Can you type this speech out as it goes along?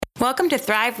Welcome to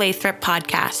Thrive Lathrop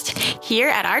podcast. Here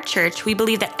at our church, we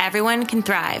believe that everyone can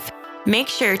thrive. Make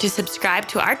sure to subscribe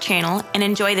to our channel and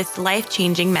enjoy this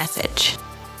life-changing message.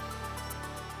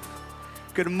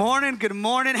 Good morning, good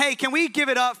morning. Hey, can we give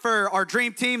it up for our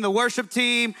dream team, the worship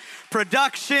team,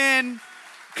 production,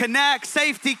 Connect,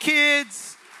 Safety Kids.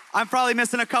 I'm probably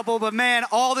missing a couple, but man,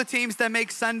 all the teams that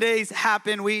make Sundays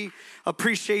happen, we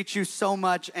appreciate you so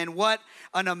much. And what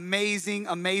an amazing,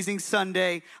 amazing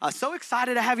Sunday. So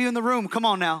excited to have you in the room. Come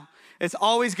on now. It's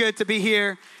always good to be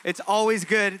here. It's always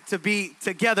good to be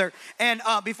together. And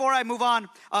before I move on,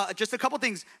 just a couple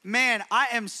things. Man, I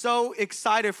am so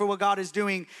excited for what God is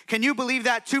doing. Can you believe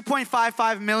that?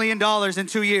 $2.55 million in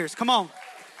 2 years. Come on.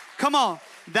 Come on.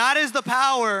 That is the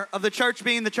power of the church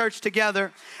being the church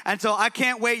together. And so I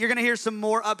can't wait. You're going to hear some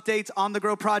more updates on the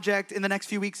Grow Project in the next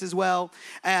few weeks as well.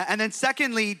 And then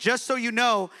secondly, just so you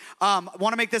know, I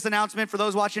want to make this announcement for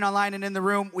those watching online and in the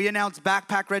room. We announced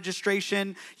backpack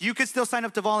registration. You could still sign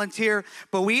up to volunteer,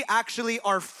 but we actually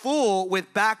are full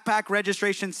with backpack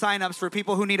registration signups for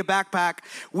people who need a backpack.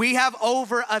 We have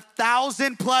over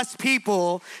 1,000 plus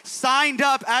people signed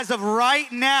up as of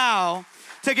right now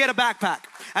to get a backpack.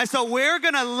 And so we're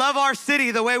going to love our city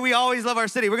the way we always love our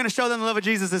city. We're going to show them the love of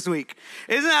Jesus this week.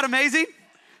 Isn't that amazing?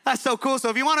 That's so cool.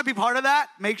 So if you want to be part of that,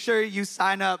 make sure you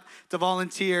sign up to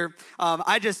volunteer.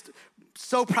 I just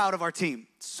so proud of our team,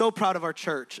 so proud of our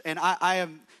church. And I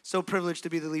am so privileged to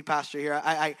be the lead pastor here.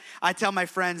 I tell my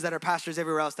friends that are pastors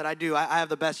everywhere else that I have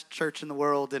the best church in the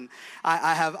world, and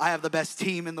I have the best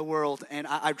team in the world. And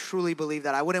I truly believe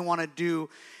that. I wouldn't want to do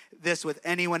this with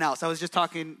anyone else. I was just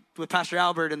talking with Pastor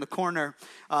Albert in the corner,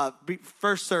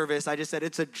 first service. I just said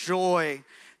it's a joy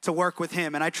to work with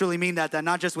him. And I truly mean that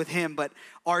not just with him, but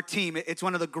our team. It's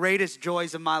one of the greatest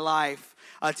joys of my life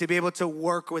to be able to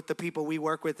work with the people we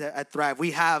work with at Thrive.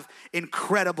 We have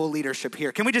incredible leadership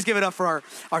here. Can we just give it up for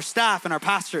our staff and our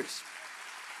pastors?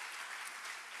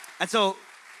 And so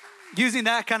using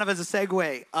that kind of as a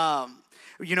segue,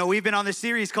 we've been on this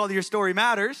series called Your Story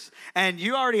Matters, and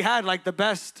you already had like the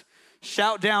best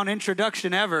shout down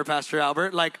introduction ever, Pastor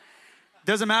Albert. Like,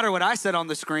 doesn't matter what I said on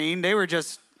the screen. They were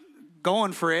just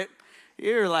going for it.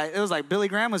 It was like Billy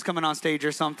Graham was coming on stage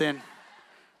or something.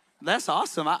 That's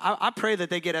awesome. I pray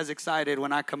that they get as excited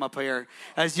when I come up here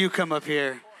as you come up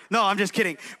here. No, I'm just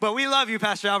kidding. But we love you,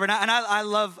 Pastor Albert. And I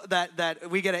love that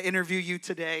we get to interview you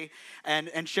today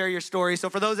and share your story. So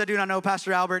for those that do not know,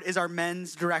 Pastor Albert is our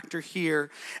men's director here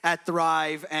at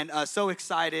Thrive. And so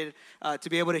excited to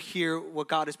be able to hear what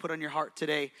God has put on your heart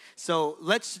today. So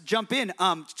let's jump in.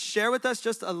 Share with us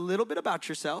just a little bit about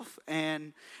yourself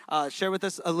and share with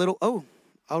us a little. Oh,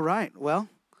 all right. Well,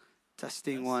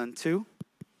 testing 1, 2.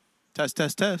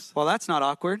 Test. Well, that's not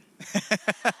awkward.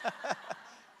 But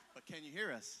can you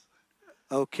hear us?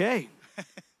 Okay.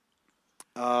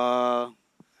 How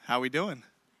we doing?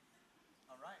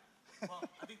 All right. Well,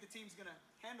 I think the team's going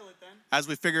to handle it then. As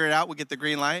we figure it out, we'll get the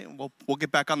green light. We'll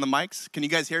get back on the mics. Can you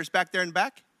guys hear us back there in the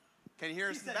back? Can you hear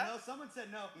us in the back? No. Someone said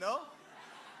no. No?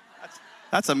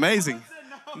 That's amazing.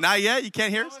 No. Not yet? You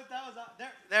can't hear us?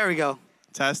 There we go.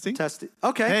 Testing.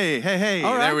 Okay. Hey.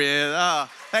 All right. There we are.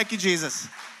 Thank you, Jesus.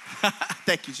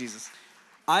 Thank you, Jesus.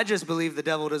 I just believe the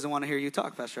devil doesn't want to hear you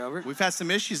talk, Pastor Albert. We've had some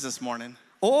issues this morning.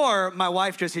 Or my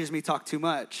wife just hears me talk too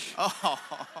much. Oh.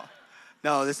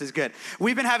 No, this is good.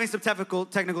 We've been having some technical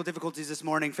difficulties this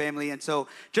morning, family, and so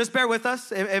just bear with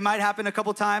us. It might happen a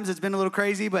couple times. It's been a little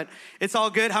crazy, but it's all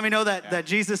good. How many know that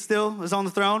Jesus still is on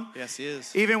the throne? Yes, he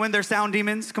is. Even when there's sound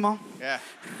demons, come on. Yeah.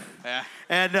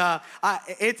 And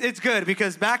it's good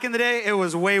because back in the day, it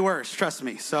was way worse, trust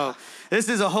me. So this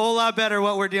is a whole lot better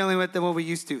what we're dealing with than what we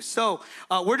used to. So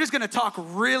we're just going to talk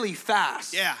really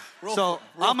fast. Yeah. So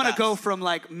I'm going to go from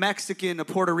like Mexican to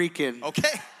Puerto Rican.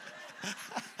 Okay.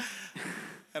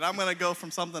 And I'm going to go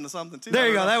from something to something, too. There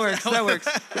you go. That works.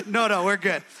 No, we're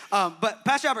good. But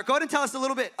Pastor Albert, go ahead and tell us a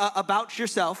little bit about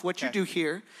yourself, what you do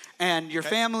here, and your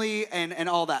family, and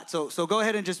all that. So go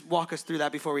ahead and just walk us through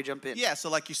that before we jump in. Yeah, so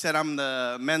like you said, I'm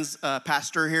the men's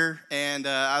pastor here, and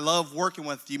I love working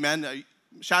with you men.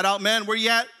 Shout out, men. Where you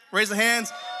at? Raise the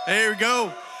hands. There we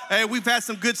go. Hey, we've had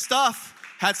some good stuff.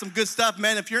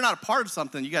 Men, if you're not a part of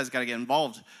something, you guys got to get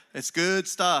involved. It's good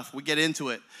stuff. We get into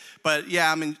it. But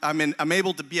yeah, I'm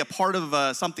able to be a part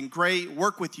of something great,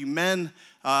 work with you men.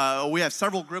 We have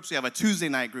several groups. We have a Tuesday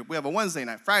night group. We have a Wednesday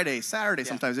night, Friday, Saturday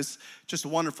sometimes. It's just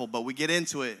wonderful. But we get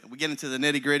into it. We get into the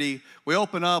nitty gritty. We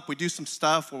open up. We do some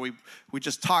stuff where we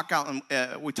just talk out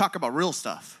and we talk about real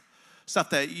stuff.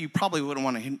 Stuff that you probably wouldn't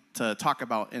want to talk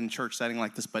about in church setting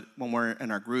like this. But when we're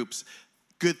in our groups,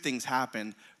 good things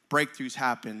happen, breakthroughs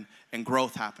happen, and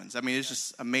growth happens. I mean, it's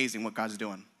just amazing what God's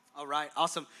doing. All right,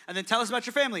 awesome. And then tell us about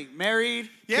your family. Married,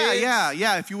 Yeah, kids?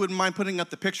 yeah. If you wouldn't mind putting up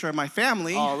the picture of my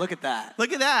family. Oh, look at that.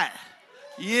 Look at that.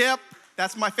 Yep,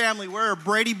 that's my family. We're a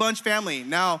Brady Bunch family.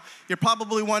 Now, you're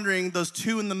probably wondering, those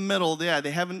two in the middle, they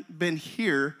haven't been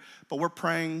here, but we're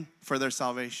praying for their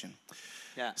salvation.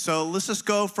 Yeah. So let's just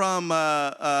go from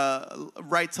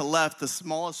right to left. The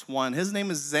smallest one, his name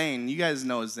is Zane. You guys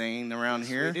know Zane around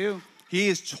here. We do. He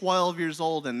is 12 years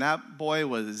old, and that boy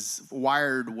was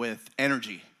wired with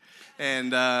energy.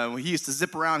 And he used to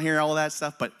zip around here, all that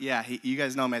stuff. But yeah, you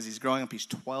guys know him as he's growing up. He's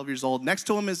 12 years old. Next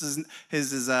to him is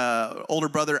his older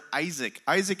brother, Isaac.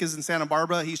 Isaac is in Santa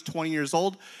Barbara. He's 20 years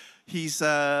old. He's,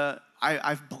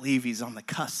 I believe he's on the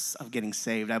cusp of getting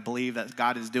saved. I believe that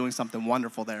God is doing something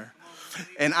wonderful there.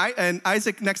 And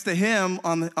Isaac next to him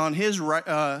on his right,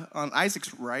 on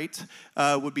Isaac's right,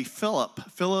 would be Philip.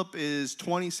 Philip is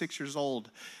 26 years old.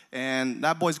 And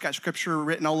that boy's got scripture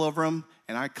written all over him.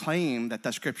 And I claim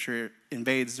that scripture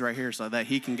invades right here so that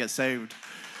he can get saved.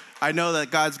 I know that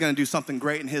God's going to do something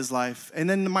great in his life. And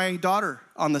then my daughter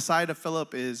on the side of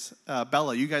Philip is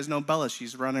Bella. You guys know Bella.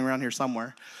 She's running around here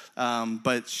somewhere.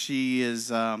 But she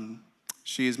is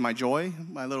my joy,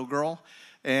 my little girl.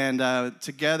 And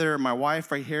together, my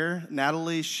wife right here,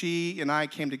 Natalie, she and I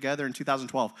came together in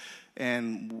 2012.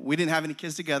 And we didn't have any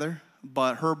kids together.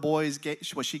 But her boys,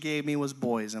 what she gave me was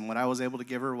boys, and what I was able to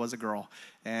give her was a girl.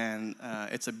 And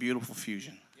it's a beautiful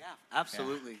fusion. Yeah,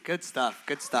 absolutely. Yeah. Good stuff,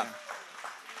 good stuff. Yeah.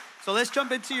 So let's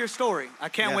jump into your story. I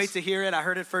can't wait to hear it. I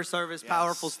heard it first service,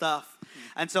 powerful stuff.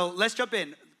 And so let's jump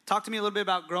in. Talk to me a little bit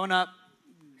about growing up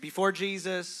before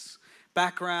Jesus,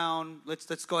 background.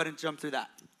 Let's go ahead and jump through that.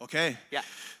 Okay. Yeah.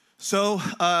 So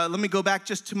let me go back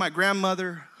just to my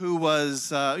grandmother, who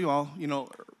was,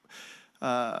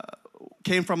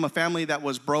 came from a family that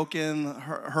was broken.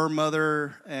 Her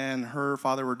mother and her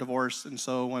father were divorced. And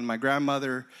so when my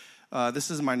grandmother,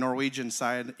 this is my Norwegian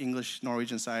side, English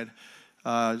Norwegian side,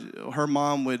 her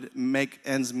mom would make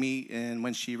ends meet. And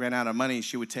when she ran out of money,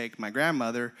 she would take my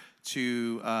grandmother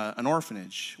to an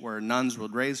orphanage where nuns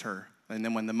would raise her. And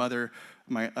then when the mother,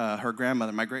 her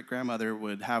grandmother, my great-grandmother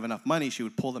would have enough money, she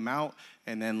would pull them out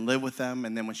and then live with them.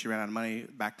 And then when she ran out of money,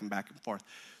 back and forth.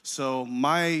 So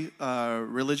my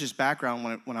religious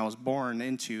background when I was born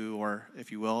into, or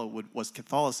if you will, was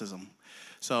Catholicism.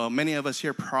 So many of us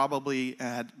here probably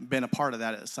had been a part of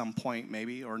that at some point,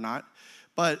 maybe, or not.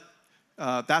 But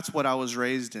that's what I was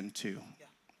raised into. Yeah.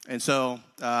 And so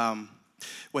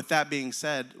with that being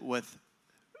said, with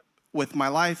my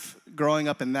life growing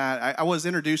up in that, I was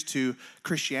introduced to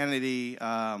Christianity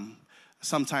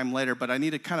sometime later, but I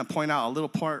need to kind of point out a little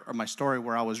part of my story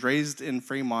where I was raised in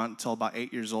Fremont until about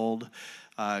 8 years old,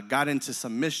 got into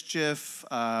some mischief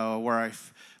where I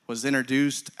was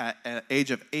introduced at the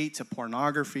age of 8 to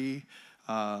pornography,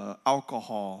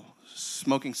 alcohol,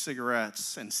 smoking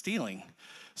cigarettes, and stealing.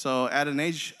 So at an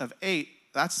age of 8,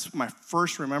 that's my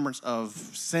first remembrance of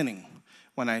sinning.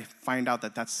 When I find out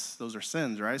that those are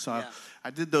sins, right? So I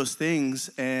did those things,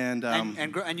 and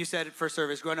you said at first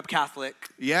service, growing up Catholic.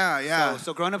 Yeah.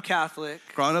 So growing up Catholic.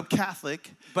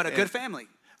 But a good family.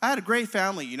 I had a great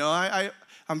family. You know,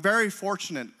 I'm very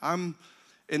fortunate.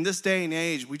 In this day and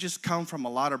age, we just come from a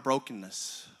lot of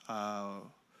brokenness.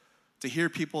 To hear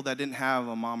people that didn't have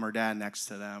a mom or dad next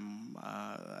to them,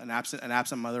 an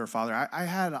absent mother or father, I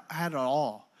had it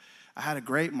all. I had a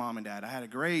great mom and dad. I had a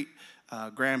great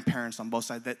grandparents on both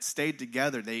sides that stayed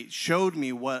together. They showed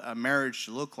me what a marriage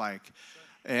should look like.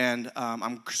 And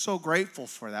I'm so grateful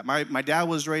for that. My dad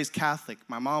was raised Catholic.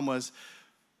 My mom was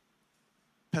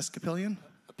Episcopalian.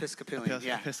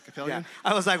 Yeah. Episcopalian. Yeah.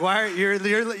 I was like, why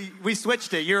are we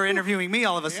switched it. You're interviewing me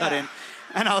all of a sudden.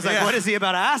 And I was like, what is he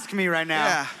about to ask me right now?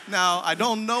 Yeah. Now, I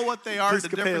don't know what they are, the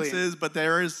differences, but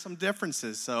there is some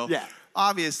differences. So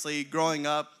obviously, growing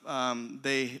up,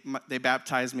 they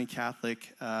baptized me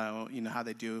Catholic, you know how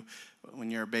they do when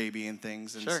you're a baby and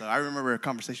things. And so I remember a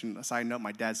conversation, a side note,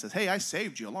 my dad says, hey, I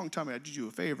saved you a long time ago. I did you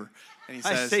a favor. And he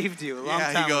says, I saved you a long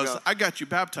time ago. He goes, I got you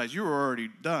baptized. You were already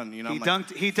done. You know, he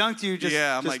dunked you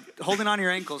just like holding on to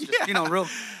your ankles, just, you know, real.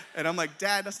 And I'm like,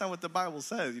 Dad, that's not what the Bible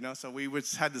says, you know. So we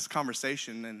just had this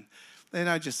conversation, and then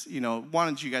I just, you know,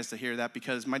 wanted you guys to hear that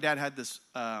because my dad had this,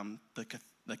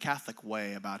 the Catholic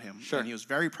way about him. Sure. And he was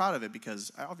very proud of it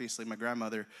because obviously my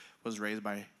grandmother was raised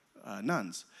by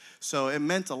nuns. So it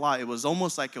meant a lot. It was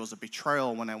almost like it was a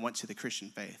betrayal when I went to the Christian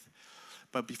faith.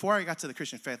 But before I got to the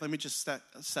Christian faith, let me just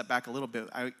step back a little bit.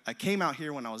 I came out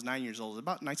here when I was 9 years old,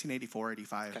 about 1984,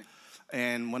 85. Okay.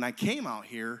 And when I came out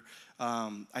here,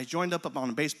 I joined up on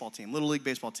a baseball team, Little League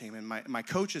baseball team. And my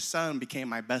coach's son became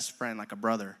my best friend, like a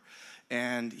brother.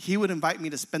 And he would invite me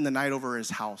to spend the night over his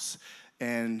house.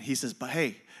 And he says, but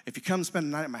hey, if you come spend the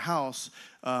night at my house,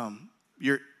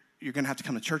 you're going to have to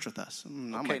come to church with us.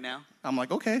 And I'm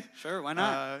like, okay. Sure, why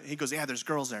not? He goes, yeah, there's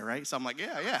girls there, right? So I'm like,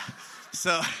 yeah.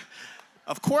 So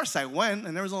of course I went,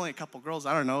 and there was only a couple girls.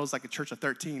 I don't know, it was like a church of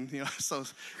 13, so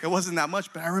it wasn't that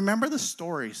much. But I remember the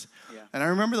stories. Yeah. And I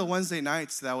remember the Wednesday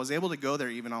nights that I was able to go there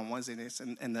even on Wednesday nights,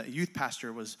 and the youth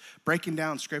pastor was breaking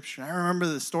down scripture. And I remember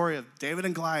the story of David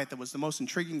and Goliath. That was the most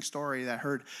intriguing story that I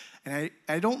heard. And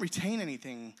I don't retain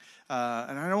anything,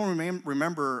 and I don't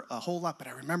remember a whole lot, but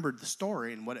I remembered the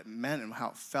story and what it meant and how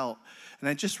it felt. And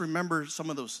I just remember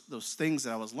some of those things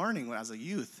that I was learning as a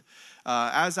youth.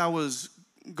 As I was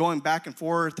going back and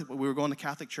forth, we were going to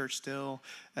Catholic church still.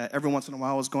 Every once in a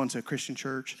while I was going to a Christian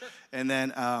church. Sure. And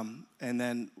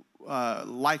then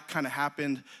life kind of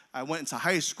happened. I went into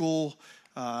high school,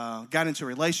 got into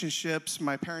relationships.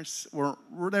 My parents were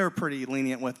pretty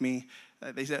lenient with me.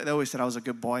 They always said I was a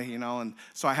good boy, and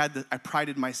so I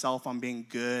prided myself on being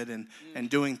good and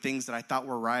doing things that I thought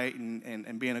were right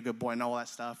and being a good boy and all that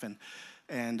stuff.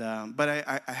 But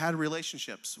I had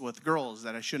relationships with girls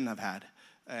that I shouldn't have had.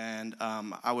 And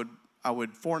I would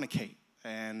fornicate,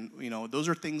 and those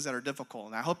are things that are difficult.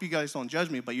 And I hope you guys don't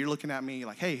judge me, but you're looking at me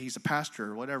like, hey, he's a pastor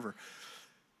or whatever.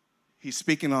 He's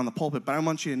speaking on the pulpit, but I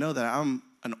want you to know that I'm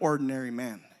an ordinary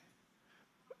man,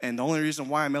 and the only reason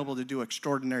why I'm able to do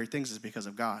extraordinary things is because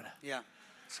of God. Yeah,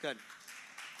 it's good.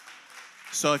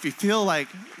 So if you feel like,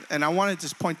 and I want to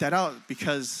just point that out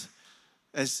because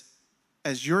as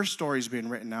your story is being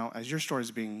written out, as your story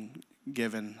is being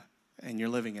given, and you're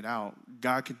living it out,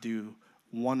 God could do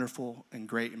wonderful and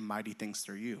great and mighty things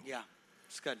through you. Yeah,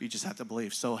 it's good. You just have to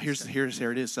believe. So here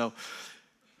it is. So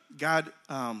God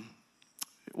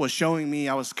was showing me,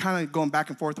 I was kind of going back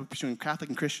and forth between Catholic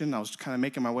and Christian. I was kind of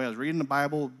making my way. I was reading the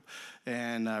Bible,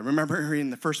 and I remember reading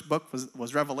the first book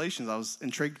was Revelations. I was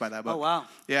intrigued by that book. Oh, wow.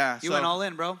 Yeah. You went all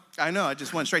in, bro. I know. I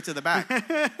just went straight to the back.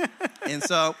 And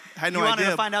so I had no idea. You wanted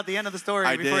to find out the end of the story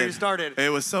before you started. It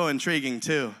was so intriguing,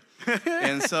 too.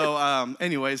 And so,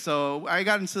 anyway, so I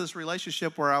got into this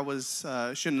relationship where I was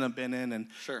shouldn't have been in, and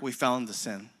sure. We fell into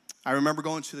sin. I remember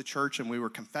going to the church, and we were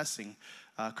confessing,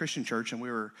 Christian church, and we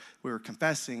were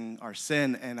confessing our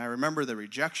sin. And I remember the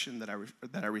rejection that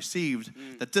I received,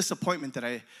 the disappointment that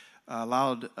I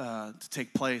allowed to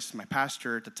take place. My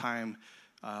pastor at the time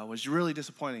was really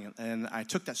disappointing, and I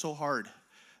took that so hard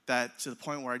that to the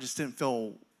point where I just didn't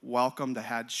feel welcomed. I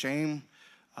had shame.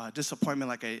 Disappointment,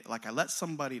 like I let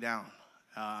somebody down,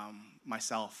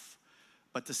 myself.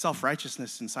 But the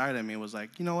self-righteousness inside of me was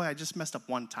like, you know what, I just messed up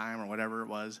one time or whatever it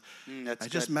was.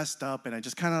 Just messed up, and I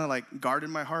just kind of like guarded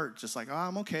my heart, just like, oh,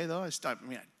 I'm okay though. I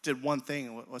did one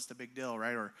thing. What's the big deal,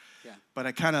 right? But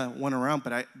I kind of went around,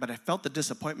 but I felt the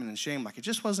disappointment and shame, like it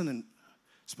just wasn't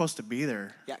supposed to be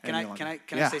there. Yeah. Can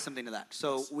I say something to that?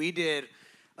 So we did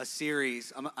a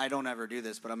series. I don't ever do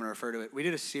this, but I'm going to refer to it. We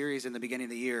did a series in the beginning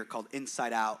of the year called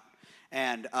Inside Out,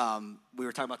 and we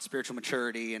were talking about spiritual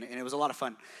maturity, and it was a lot of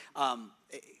fun.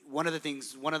 One of the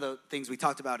things we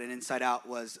talked about in Inside Out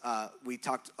was we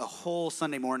talked a whole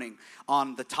Sunday morning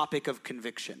on the topic of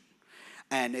conviction.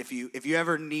 And if you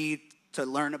ever need to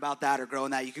learn about that or grow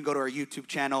in that, you can go to our YouTube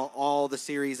channel. All the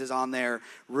series is on there.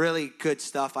 Really good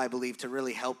stuff, I believe, to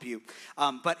really help you.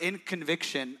 But in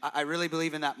conviction, I really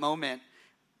believe in that moment.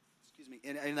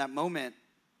 In that moment,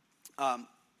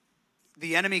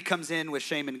 the enemy comes in with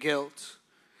shame and guilt,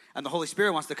 and the Holy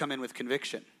Spirit wants to come in with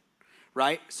conviction,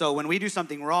 right? So when we do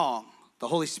something wrong, the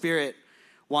Holy Spirit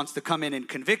wants to come in and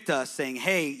convict us, saying,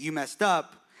 hey, you messed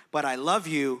up, but I love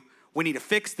you. We need to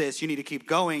fix this. You need to keep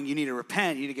going. You need to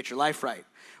repent. You need to get your life right.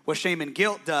 What shame and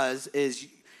guilt does is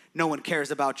no one cares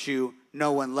about you.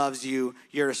 No one loves you.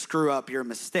 You're a screw up. You're a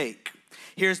mistake.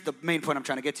 Here's the main point I'm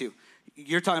trying to get to.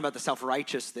 You're talking about the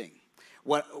self-righteous thing.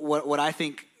 What I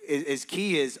think is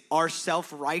key is our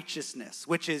self-righteousness,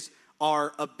 which is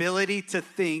our ability to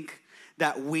think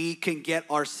that we can get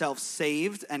ourselves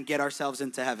saved and get ourselves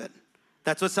into heaven.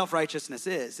 That's what self-righteousness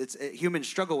is. Humans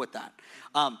struggle with that.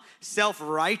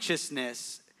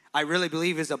 Self-righteousness, I really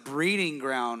believe, is a breeding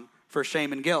ground for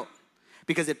shame and guilt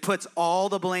because it puts all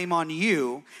the blame on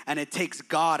you and it takes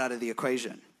God out of the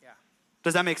equation. Yeah.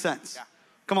 Does that make sense? Yeah.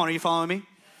 Come on, are you following me?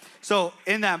 So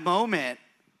in that moment,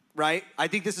 right, I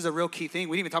think this is a real key thing.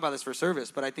 We didn't even talk about this for service,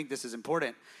 but I think this is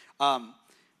important.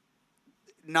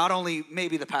 Not only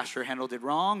maybe the pastor handled it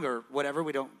wrong or whatever,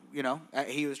 we don't,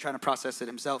 he was trying to process it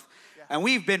himself. Yeah. And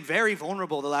we've been very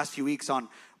vulnerable the last few weeks on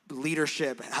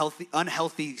leadership,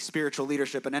 unhealthy spiritual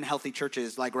leadership and unhealthy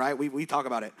churches, right? We talk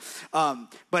about it.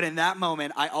 But in that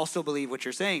moment, I also believe what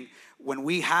you're saying, when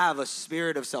we have a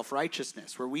spirit of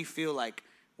self-righteousness, where we feel like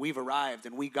we've arrived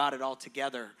and we got it all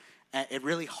together, And it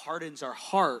really hardens our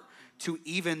heart to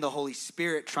even the Holy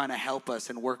Spirit trying to help us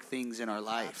and work things in our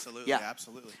life. Absolutely,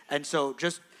 absolutely. And so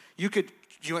just, do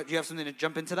you have something to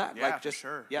jump into that? Yeah, for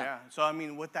sure. Yeah. So, I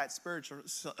mean, with that spiritual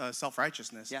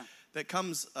self-righteousness, that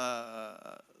comes,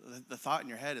 the thought in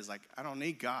your head is like, I don't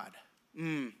need God.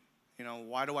 You know,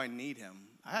 why do I need him?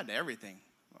 I had everything.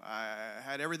 I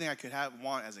had everything I could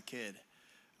want as a kid.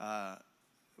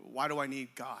 Why do I need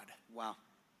God? Wow.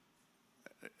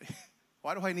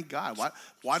 Why do I need God?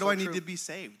 Why do I need to be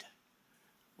saved?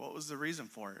 What was the reason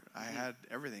for it? I had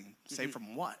everything. Saved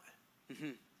from what?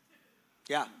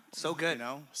 Yeah, so good. You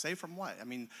know, saved from what? I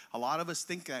mean, a lot of us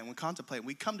think that and we contemplate.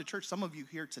 We come to church. Some of you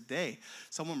here today,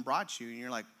 someone brought you and you're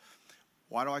like,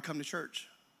 why do I come to church?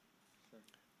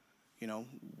 You know,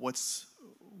 what's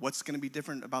going to be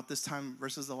different about this time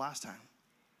versus the last time?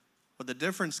 What the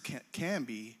difference can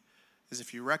be is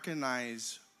if you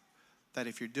recognize that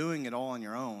if you're doing it all on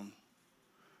your own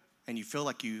and you feel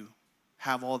like you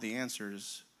have all the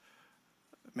answers,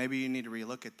 maybe you need to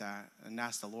relook at that and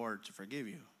ask the Lord to forgive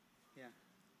you. Yeah.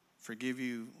 Forgive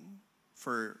you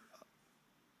for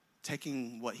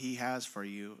taking what he has for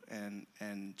you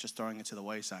and just throwing it to the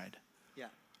wayside. Yeah.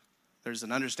 There's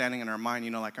an understanding in our mind,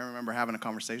 you know, like I remember having a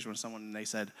conversation with someone and they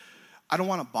said, I don't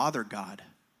want to bother God.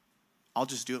 I'll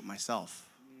just do it myself.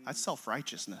 That's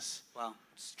self-righteousness. Wow,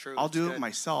 it's true. I'll do it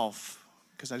myself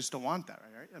because I just don't want that,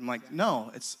 right? I'm like,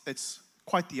 no, it's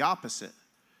quite the opposite.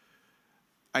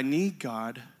 I need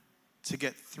God to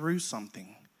get through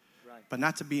something, but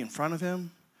not to be in front of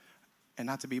him and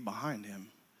not to be behind him,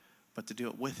 but to do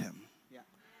it with him. Yeah.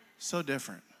 So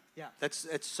different. Yeah, it's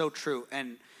so true.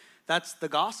 And that's the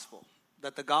gospel.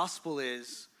 That the gospel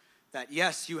is that,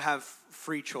 yes, you have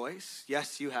free choice.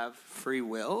 Yes, you have free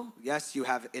will. Yes, you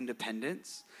have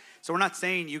independence. So we're not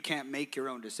saying you can't make your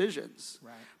own decisions.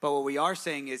 Right. But what we are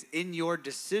saying is in your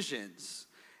decisions,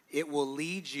 it will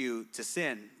lead you to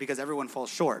sin because everyone falls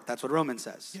short. That's what Romans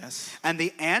says. Yes. And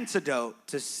the antidote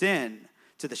to sin,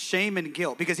 to the shame and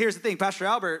guilt, because here's the thing, Pastor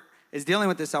Albert is dealing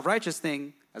with this self-righteous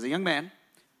thing as a young man,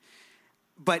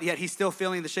 but yet he's still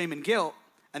feeling the shame and guilt.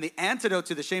 And the antidote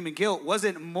to the shame and guilt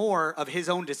wasn't more of his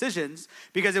own decisions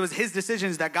because it was his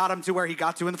decisions that got him to where he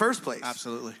got to in the first place.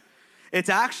 Absolutely. It's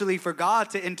actually for God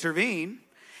to intervene.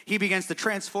 He begins to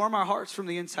transform our hearts from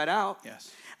the inside out.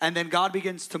 Yes. And then God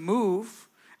begins to move.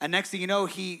 And next thing you know,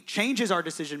 he changes our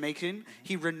decision making.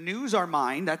 He renews our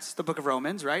mind. That's the book of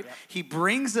Romans, right? Yep. He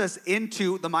brings us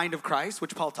into the mind of Christ,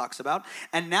 which Paul talks about.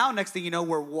 And now, next thing you know,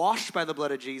 we're washed by the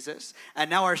blood of Jesus. And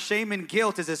now our shame and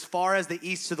guilt is as far as the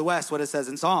east to the west, what it says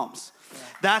in Psalms. Yeah.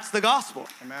 That's the gospel.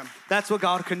 Amen. That's what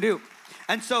God can do.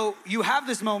 And so you have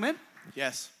this moment.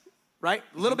 Yes. Right?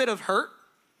 A little bit of hurt.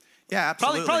 Yeah,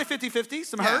 absolutely. Probably 50-50,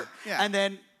 some hurt. Yeah. And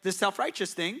then this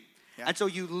self-righteous thing. Yeah. And so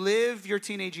you live your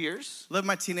teenage years. Live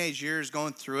my teenage years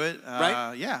going through it.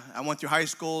 Right? Yeah, I went through high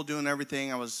school doing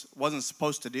everything I wasn't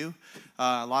supposed to do.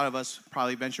 A lot of us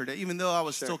probably ventured it, even though I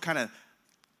was still kind of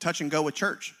touch and go with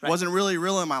church. Right. Wasn't really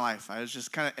real in my life. I was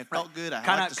just kind of, it felt good. I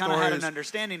liked the stories. Kind of had an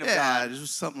understanding of God. Yeah, it was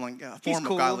something like a form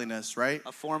of godliness, right?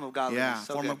 A form of godliness. Yeah,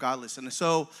 so form good. of godliness. And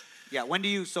so... Yeah, when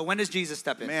does Jesus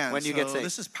step in? Man, when do you get saved?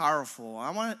 This is powerful.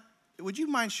 Would you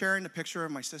mind sharing the picture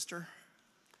of my sister?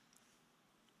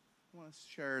 I want to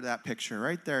share that picture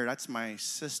right there. That's my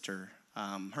sister.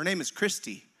 Her name is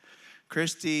Christy.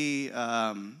 Christy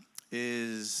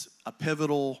is a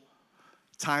pivotal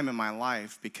time in my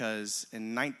life because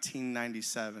in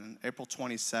 1997, April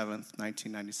 27th,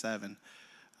 1997,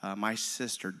 my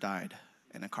sister died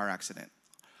in a car accident.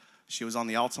 She was on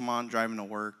the Altamont driving to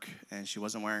work, and she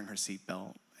wasn't wearing her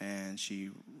seatbelt, and she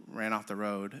ran off the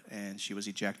road, and she was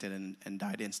ejected and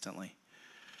died instantly.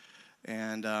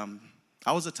 And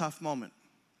that was a tough moment,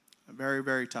 a very,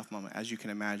 very tough moment, as you can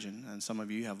imagine, and some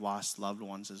of you have lost loved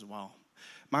ones as well.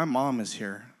 My mom is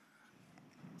here.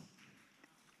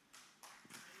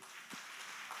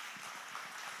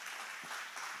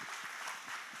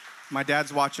 My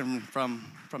dad's watching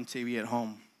from TV at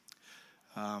home.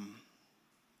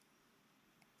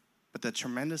 But the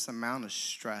tremendous amount of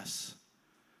stress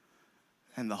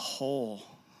and the hole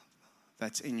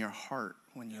that's in your heart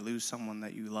when you lose someone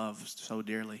that you love so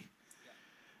dearly,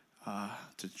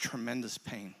 to tremendous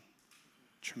pain.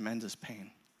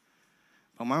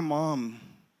 But my mom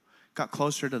got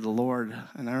closer to the Lord,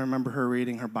 and I remember her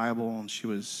reading her Bible, and she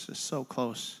was just so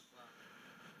close.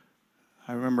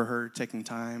 I remember her taking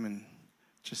time and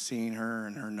just seeing her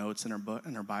and her notes in her book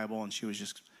and her Bible, and she was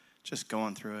just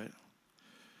going through it.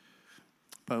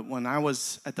 But when I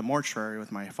was at the mortuary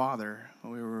with my father,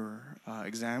 we were not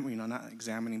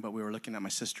examining, but we were looking at my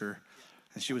sister,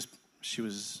 and she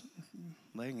was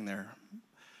laying there,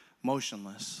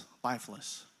 motionless,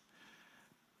 lifeless.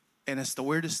 And it's the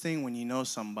weirdest thing when you know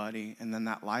somebody and then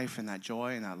that life and that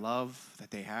joy and that love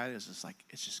that they had is just like,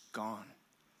 it's just gone.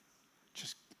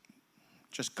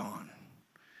 Just gone.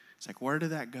 It's like, where did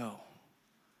that go?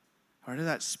 Where did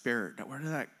that spirit, where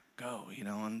did that go, you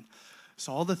know? And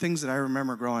so all the things that I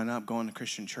remember growing up, going to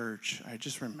Christian church, I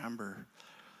just remember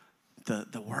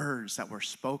the words that were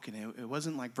spoken. It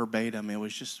wasn't like verbatim. It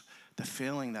was just the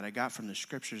feeling that I got from the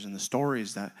scriptures and the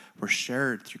stories that were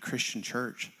shared through Christian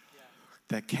church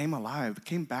that came alive,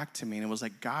 came back to me. And it was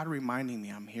like God reminding me,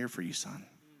 I'm here for you, son.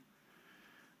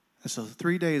 And so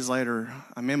 3 days later,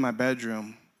 I'm in my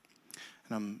bedroom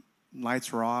and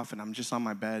lights were off and I'm just on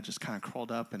my bed, just kind of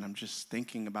curled up, and I'm just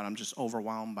thinking about, I'm just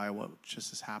overwhelmed by what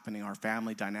just is happening. Our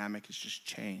family dynamic has just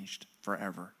changed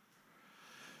forever.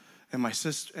 And my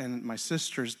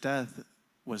sister's death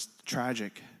was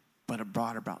tragic, but it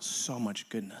brought about so much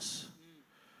goodness,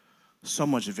 so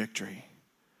much victory.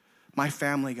 My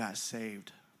family got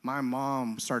saved. My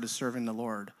mom started serving the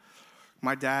Lord.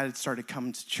 My dad started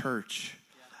coming to church.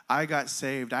 I got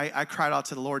saved. I cried out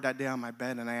to the Lord that day on my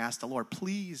bed, and I asked the Lord,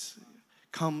 please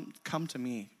come to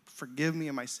me. Forgive me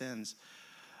of my sins.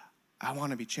 I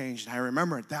want to be changed. And I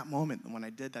remember at that moment when I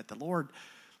did that, the Lord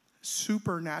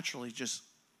supernaturally just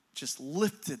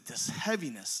lifted this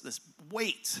heaviness, this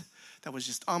weight that was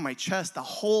just on my chest, the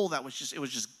hole that was just, it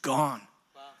was just gone.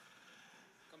 Wow.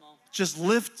 Come on. Just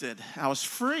lifted. I was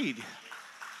freed.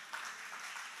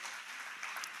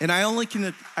 And I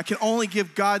can only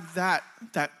give God that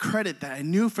credit, that I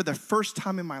knew for the first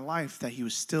time in my life that he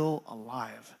was still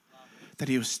alive, that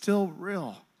he was still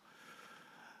real,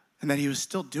 and that he was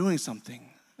still doing something.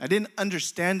 I didn't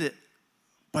understand it,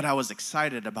 but I was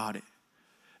excited about it.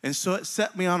 And so it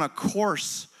set me on a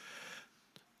course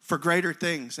for greater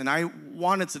things. And I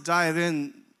wanted to dive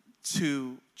in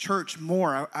to church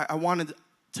more. I wanted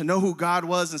to know who God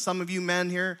was. And some of you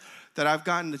men here that I've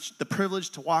gotten the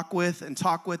privilege to walk with and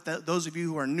talk with, those of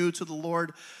you who are new to the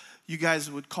Lord, you guys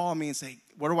would call me and say,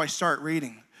 where do I start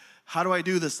reading? How do I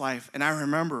do this life? And I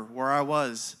remember where I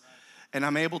was. And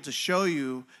I'm able to show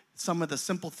you some of the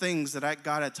simple things that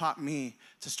God had taught me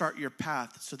to start your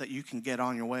path so that you can get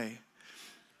on your way.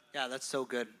 Yeah, that's so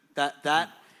good. We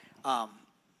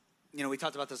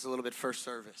talked about this a little bit first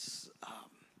service.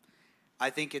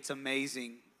 I think it's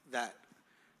amazing that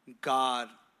God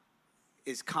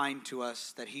is kind to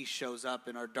us, that he shows up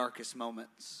in our darkest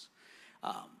moments.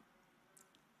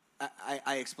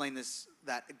 I explain this,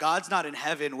 that God's not in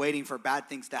heaven waiting for bad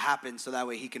things to happen so that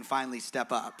way he can finally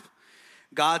step up.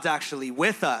 God's actually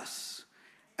with us,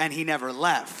 and he never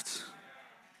left.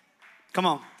 Come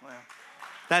on.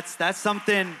 That's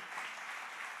something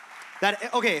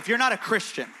that, okay, if you're not a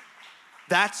Christian,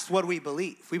 that's what we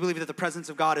believe. We believe that the presence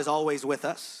of God is always with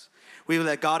us. We believe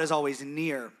that God is always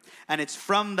near. And it's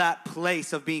from that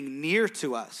place of being near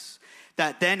to us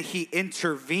that then he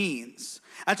intervenes.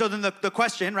 And so then the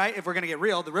question, right, if we're going to get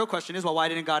real, the real question is, well, why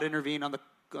didn't God intervene on the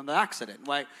accident?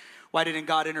 Why didn't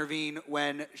God intervene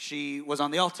when she was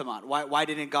on the Altamont? Why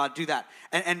didn't God do that?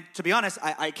 And to be honest,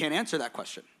 I can't answer that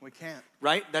question. We can't.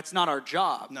 Right? That's not our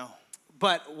job. No.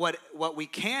 But what we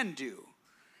can do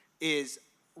is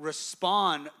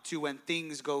respond to when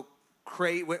things go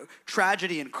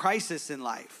tragedy and crisis in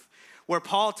life, where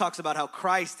Paul talks about how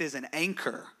Christ is an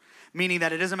anchor, meaning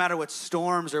that it doesn't matter what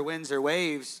storms or winds or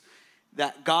waves,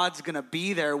 that God's going to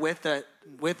be there with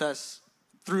us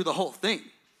through the whole thing.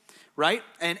 Right?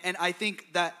 And I think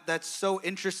that's so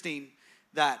interesting,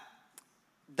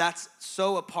 that's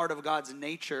so a part of God's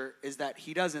nature, is that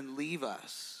he doesn't leave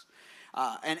us.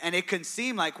 And it can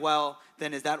seem like, well,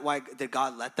 then is that why did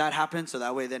God let that happen? So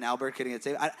that way then Albert can get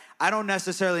saved. I don't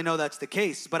necessarily know that's the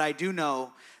case, but I do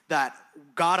know that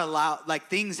God allowed, like,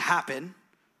 things happen,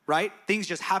 right? Things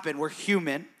just happen. We're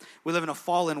human. We live in a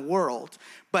fallen world.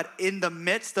 But in the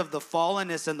midst of the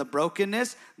fallenness and the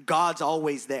brokenness, God's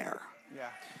always there.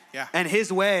 Yeah. And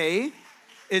his way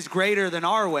is greater than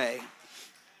our way.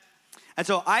 And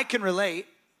so I can relate,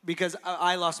 because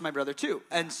I lost my brother too.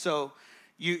 And so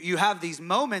you have these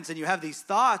moments and you have these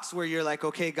thoughts where you're like,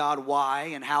 okay, God,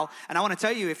 why and how? And I want to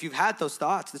tell you, if you've had those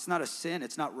thoughts, it's not a sin.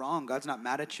 It's not wrong. God's not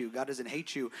mad at you. God doesn't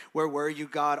hate you. Where were you,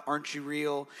 God? Aren't you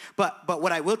real? But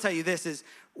what I will tell you this is,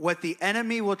 what the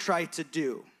enemy will try to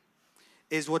do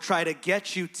is will try to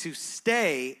get you to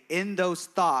stay in those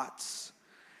thoughts.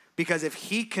 Because if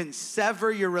he can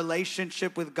sever your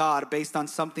relationship with God based on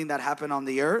something that happened on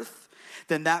the earth,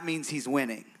 then that means he's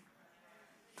winning.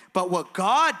 But what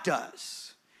God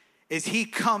does is he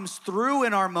comes through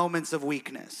in our moments of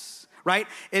weakness, right?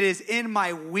 It is in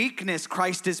my weakness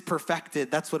Christ is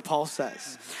perfected. That's what Paul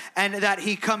says. And that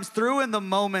he comes through in the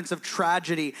moments of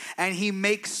tragedy and he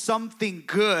makes something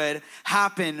good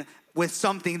happen with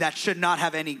something that should not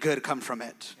have any good come from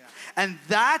it. Yeah. And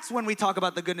that's when we talk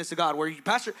about the goodness of God, where you,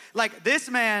 Pastor, like this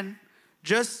man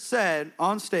just said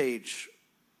on stage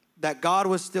that God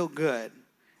was still good,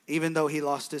 even though he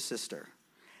lost his sister.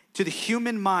 To the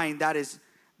human mind, that is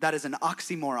an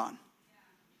oxymoron.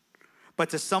 But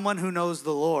to someone who knows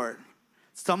the Lord,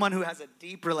 someone who has a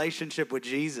deep relationship with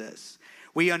Jesus,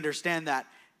 we understand that,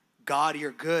 God,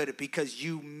 you're good because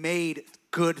you made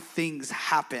good things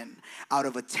happen out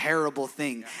of a terrible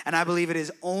thing. And I believe it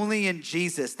is only in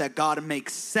Jesus that God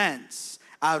makes sense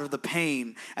out of the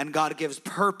pain and God gives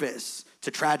purpose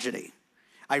to tragedy.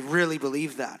 I really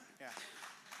believe that. Yeah.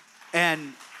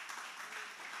 And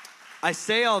I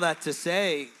say all that to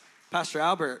say, Pastor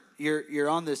Albert, you're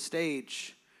on this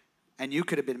stage and you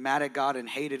could have been mad at God and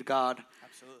hated God.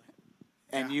 Absolutely.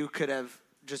 And you could have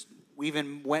just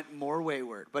even went more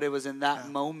wayward. But it was in that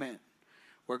moment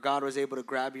where God was able to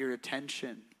grab your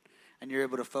attention and you're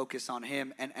able to focus on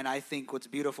him. And I think what's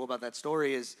beautiful about that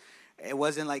story is it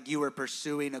wasn't like you were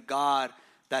pursuing a God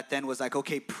that then was like,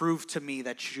 okay, prove to me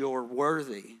that you're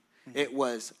worthy. Mm-hmm. It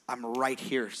was, I'm right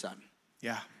here, son.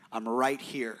 Yeah. I'm right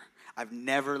here. I've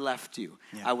never left you.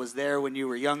 Yeah. I was there when you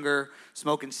were younger,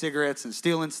 smoking cigarettes and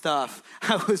stealing stuff.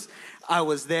 I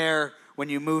was there when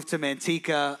you moved to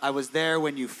Manteca. I was there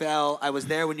when you fell. I was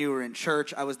there when you were in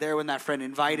church. I was there when that friend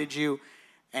invited you.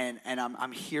 And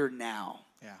I'm here now.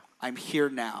 Yeah. I'm here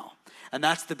now. And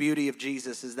that's the beauty of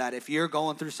Jesus, is that if you're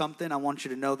going through something, I want you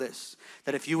to know this,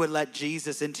 that if you would let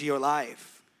Jesus into your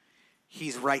life,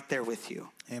 he's right there with you.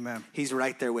 Amen. He's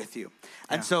right there with you.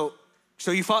 And so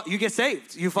you get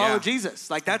saved. You follow Jesus.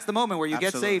 Like that's the moment where you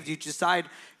get saved. You decide,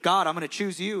 God, I'm going to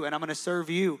choose you and I'm going to serve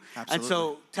you. Absolutely. And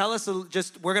so tell us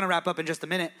we're going to wrap up in just a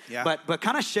minute, but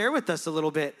kind of share with us a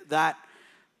little bit that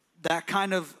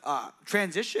kind of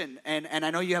transition. And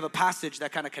I know you have a passage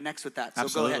that kind of connects with that. So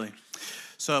Absolutely. Go ahead.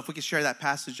 So if we could share that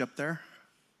passage up there.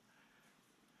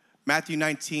 Matthew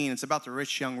 19, it's about the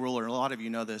rich young ruler. A lot of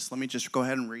you know this. Let me just go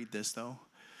ahead and read this though.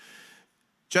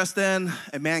 Just then,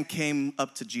 a man came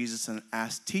up to Jesus and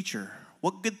asked, "Teacher,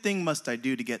 what good thing must I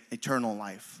do to get eternal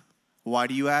life?" "Why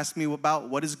do you ask me about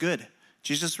what is good?"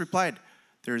 Jesus replied,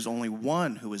 "There is only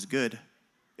one who is good.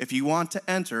 If you want to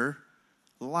enter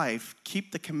life,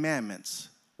 keep the commandments."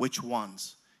 "Which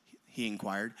ones?" he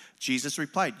inquired. Jesus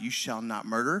replied, "You shall not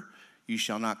murder. You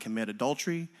shall not commit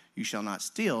adultery. You shall not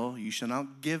steal. You shall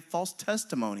not give false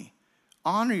testimony.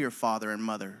 Honor your father and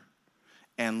mother,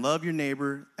 and love your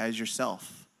neighbor as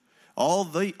yourself. All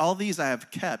these I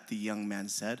have kept," the young man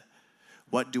said.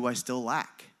 "What do I still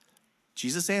lack?"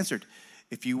 Jesus answered,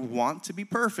 "If you want to be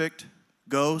perfect,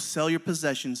 go sell your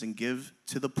possessions and give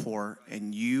to the poor,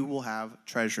 and you will have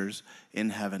treasures in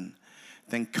heaven.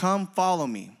 Then come follow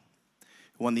me."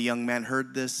 When the young man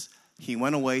heard this, he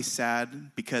went away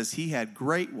sad because he had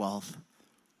great wealth.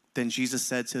 Then Jesus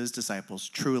said to his disciples,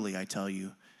 "Truly, I tell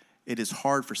you, it is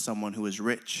hard for someone who is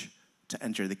rich to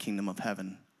enter the kingdom of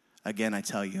heaven. Again, I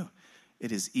tell you,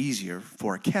 it is easier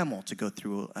for a camel to go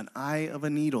through an eye of a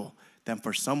needle than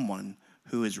for someone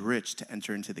who is rich to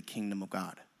enter into the kingdom of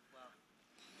God." Wow.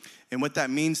 And what that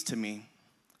means to me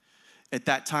at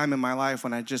that time in my life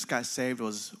when I just got saved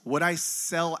was, would I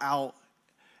sell out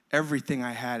everything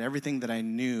I had, everything that I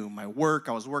knew, my work?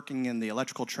 I was working in the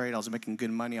electrical trade. I was making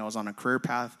good money. I was on a career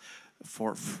path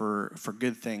for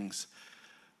good things.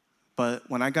 But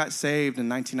when I got saved in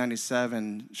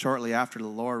 1997, shortly after, the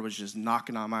Lord was just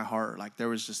knocking on my heart. Like there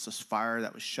was just this fire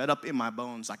that was shut up in my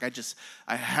bones. Like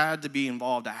I had to be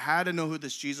involved. I had to know who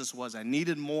this Jesus was. I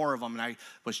needed more of him. And I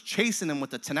was chasing him with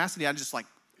the tenacity.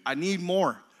 I need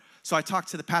more. So I talked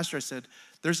to the pastor. I said,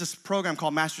 "There's this program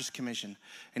called Master's Commission."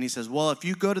 And he says, "Well, if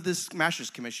you go to this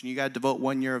Master's Commission, you got to devote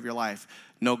 1 year of your life.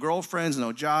 No girlfriends,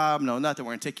 no job, no nothing.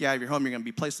 We're going to take you out of your home. You're going to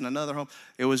be placed in another home."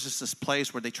 It was just this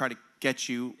place where they try to get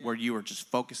you where you were just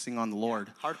focusing on the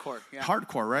Lord. Hardcore. Yeah.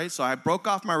 Hardcore, right? So I broke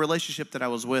off my relationship that I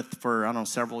was with for,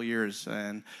 several years.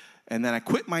 And then I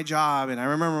quit my job. And I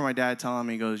remember my dad telling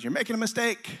me, he goes, "You're making a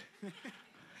mistake."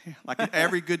 Like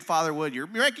every good father would. "You're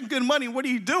making good money. What are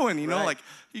you doing?" Right. Like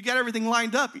you got everything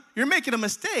lined up. "You're making a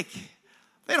mistake.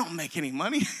 They don't make any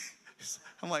money."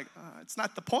 I'm like, it's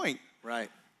not the point.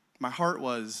 Right. My heart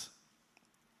was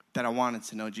that I wanted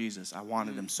to know Jesus. I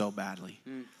wanted him so badly.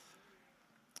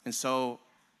 And so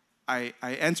I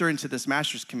enter into this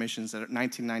Master's Commissions at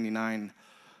 1999.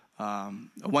 I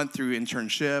went through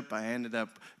internship. I ended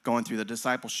up going through the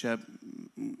discipleship,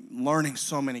 learning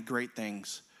so many great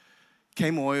things.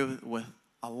 Came away with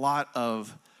a lot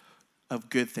of of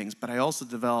good things, but I also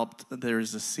developed,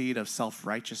 there's a seed of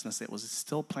self-righteousness that was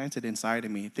still planted inside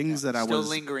of me. Things that I was still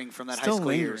lingering from that high still school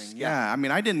lingering. years. Yeah. I mean,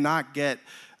 I did not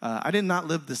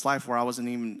live this life where I wasn't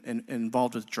even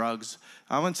involved with drugs.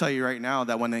 I'm going to tell you right now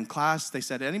that when in class they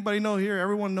said, anybody know here?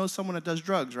 Everyone knows someone that does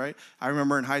drugs, right? I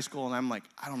remember in high school, and I'm like,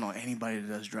 I don't know anybody that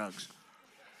does drugs.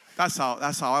 That's how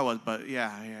I was, but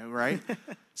yeah, right?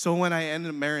 So when I ended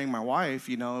up marrying my wife,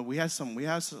 you know, we have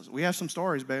some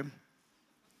stories, babe.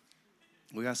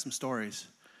 We got some stories.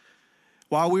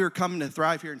 While we were coming to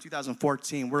Thrive here in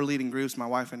 2014, we're leading groups. My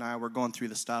wife and I were going through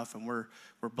the stuff, and we're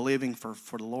believing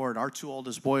for the Lord. Our two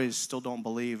oldest boys still don't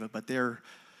believe it, but they're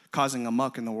causing a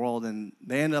muck in the world, and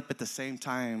they end up at the same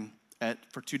time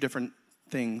for two different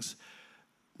things,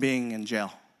 being in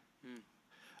jail.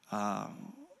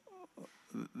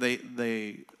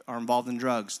 They are involved in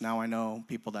drugs. Now I know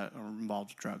people that are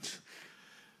involved in drugs.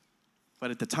 But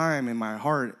at the time, in my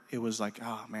heart, it was like,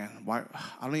 oh, man, why?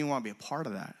 I don't even want to be a part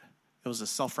of that. It was a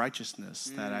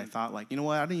self-righteousness that I thought, like, you know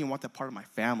what? I don't even want that part of my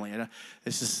family.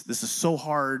 This is so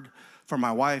hard for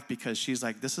my wife because she's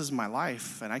like, this is my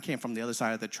life, and I came from the other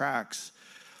side of the tracks,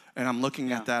 and I'm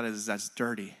looking at that as that's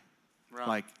dirty.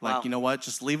 Right. Like you know what?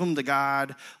 Just leave them to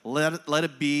God. Let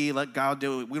it be. Let God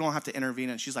do it. We don't have to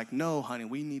intervene. And she's like, no, honey,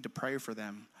 we need to pray for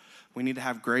them. We need to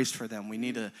have grace for them. We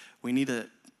need to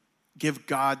give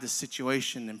God the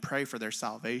situation and pray for their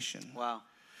salvation. Wow.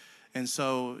 And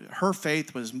so her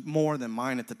faith was more than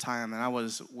mine at the time, and I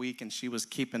was weak, and she was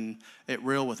keeping it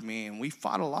real with me, and we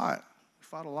fought a lot.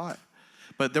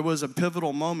 But there was a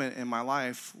pivotal moment in my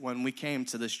life when we came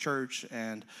to this church,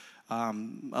 and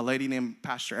a lady named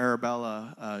Pastor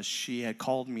Arabella, she had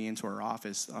called me into her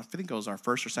office. I think it was our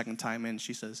first or second time in.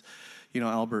 She says, you know,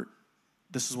 Albert,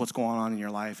 this is what's going on in your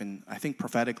life. And I think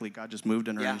prophetically God just moved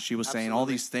in her, and she was saying all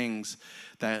these things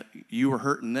that you were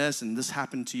hurting this and this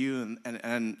happened to you.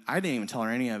 And I didn't even tell her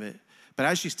any of it. But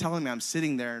as she's telling me, I'm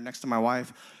sitting there next to my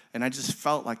wife, and I just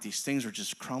felt like these things were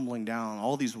just crumbling down.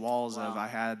 All these walls that I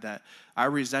had that I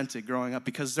resented growing up,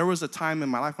 because there was a time in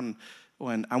my life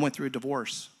when I went through a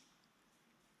divorce.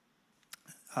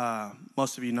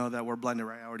 Most of you know that we're blended,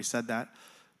 right? I already said that.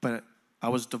 But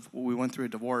we went through a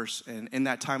divorce, and in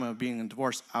that time of being in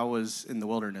divorce, I was in the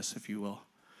wilderness, if you will.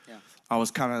 Yeah. I was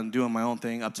kind of doing my own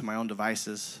thing, up to my own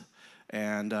devices.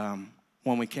 And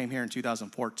when we came here in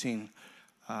 2014,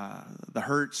 the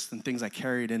hurts and things I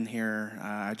carried in here,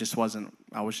 I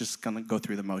was just going to go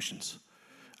through the motions.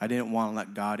 I didn't want to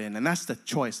let God in. And that's the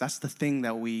choice. That's the thing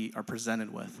that we are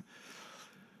presented with.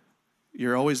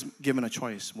 You're always given a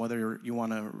choice, whether you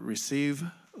want to receive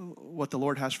what the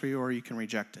Lord has for you or you can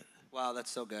reject it. Wow,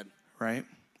 that's so good. Right?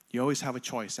 You always have a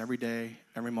choice every day,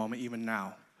 every moment, even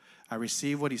now. I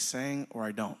receive what he's saying or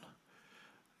I don't.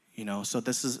 You know, so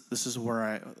this is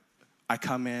where I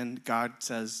come in. God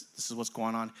says, this is what's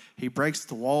going on. He breaks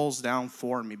the walls down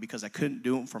for me because I couldn't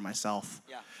do it for myself.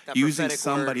 Yeah, using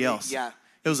somebody else. Yeah.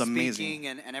 It was amazing.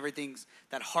 And everything's,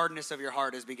 that hardness of your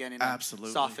heart is beginning to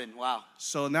soften. Wow.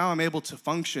 So now I'm able to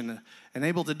function and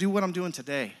able to do what I'm doing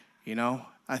today, you know.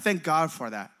 I thank God for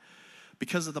that.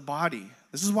 Because of the body.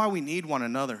 This is why we need one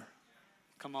another.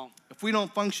 Come on. If we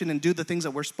don't function and do the things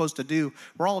that we're supposed to do,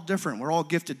 we're all different. We're all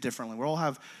gifted differently. We all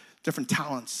have different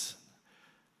talents.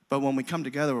 But when we come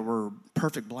together, we're a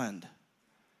perfect blend.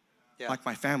 Yeah. Like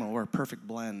my family, we're a perfect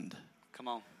blend. Come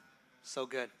on. So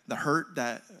good. The hurt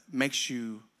that makes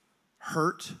you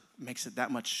hurt makes it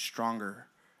that much stronger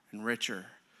and richer.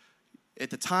 At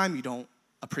the time, you don't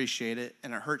appreciate it,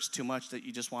 and it hurts too much that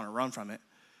you just want to run from it.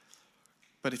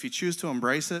 But if you choose to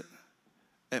embrace it,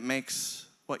 it makes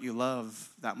what you love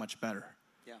that much better.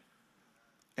 Yeah.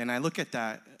 And I look at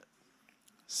that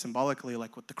symbolically,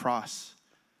 like with the cross.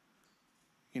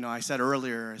 You know, I said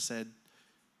earlier,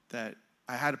 that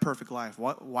I had a perfect life.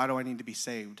 Why do I need to be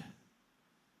saved?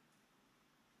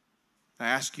 I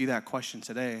ask you that question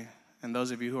today, and those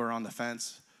of you who are on the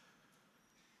fence,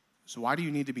 so why do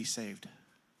you need to be saved?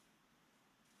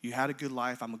 You had a good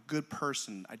life. I'm a good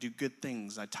person. I do good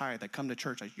things. I tithe. I come to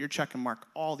church. You're checking mark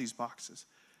all these boxes.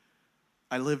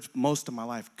 I lived most of my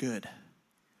life good.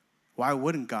 Why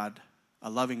wouldn't God, a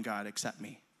loving God, accept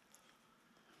me?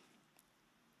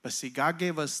 But see, God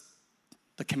gave us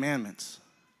the commandments.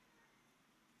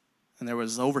 And there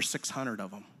was over 600 of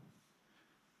them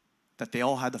that they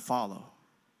all had to follow.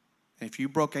 And if you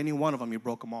broke any one of them, you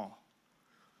broke them all.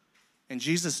 And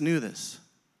Jesus knew this.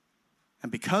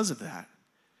 And because of that,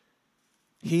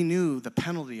 he knew the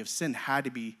penalty of sin had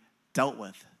to be dealt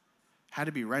with, had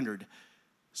to be rendered.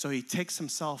 So he takes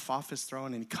himself off his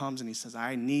throne and he comes and he says,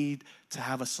 I need to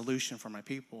have a solution for my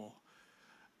people.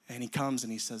 And he comes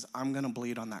and he says, I'm going to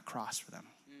bleed on that cross for them.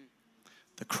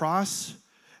 The cross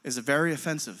is very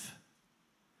offensive.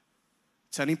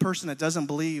 To any person that doesn't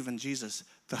believe in Jesus,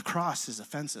 the cross is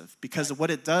offensive because of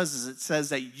what it does is it says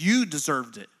that you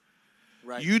deserved it.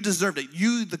 Right. You deserved it.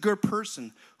 You, the good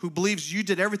person who believes you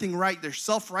did everything right, their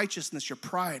self-righteousness, your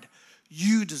pride,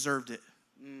 you deserved it.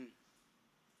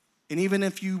 And even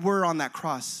if you were on that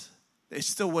cross, it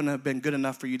still wouldn't have been good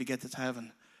enough for you to get to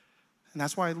heaven. And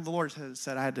that's why the Lord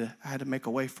said, I had to make a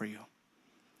way for you.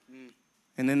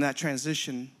 And in that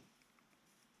transition,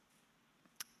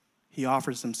 he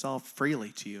offers himself freely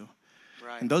to you.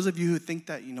 Right. And those of you who think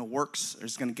that, works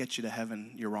is going to get you to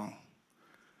heaven, you're wrong.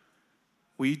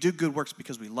 We do good works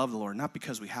because we love the Lord, not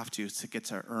because we have to get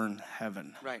to earn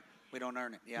heaven. Right. We don't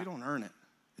earn it. Yeah. We don't earn it.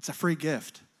 It's a free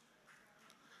gift.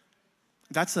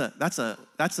 That's a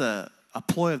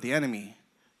ploy of the enemy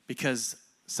because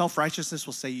self-righteousness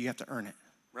will say you have to earn it.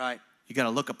 Right. You got to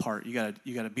look a part. You got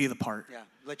to be the part. Yeah.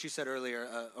 Like you said earlier,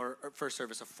 or first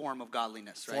service, a form of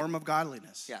godliness, right? Form of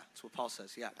godliness. Yeah, that's what Paul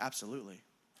says. Yeah. Absolutely.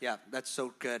 Yeah, that's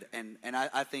so good. And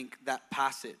I think that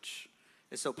passage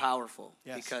is so powerful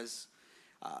because,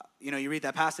 you read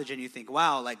that passage and you think,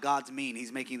 wow, like God's mean.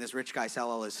 He's making this rich guy sell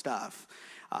all his stuff,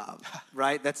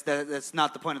 right? That's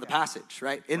not the point of the passage,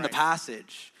 right? In the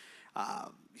passage,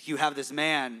 you have this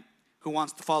man who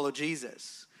wants to follow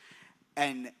Jesus.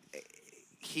 And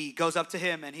he goes up to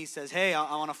him and he says, hey,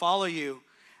 I want to follow you.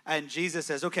 And Jesus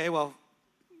says, okay, well,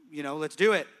 let's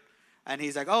do it. And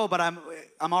he's like, oh, but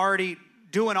I'm already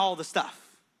doing all the stuff,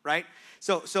 right?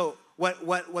 So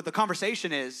what the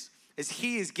conversation is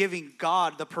he is giving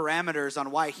God the parameters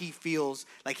on why he feels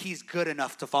like he's good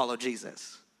enough to follow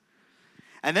Jesus.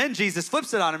 And then Jesus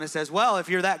flips it on him and says, well, if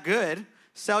you're that good,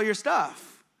 sell your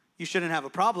stuff. You shouldn't have a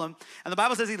problem. And the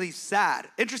Bible says he leaves sad.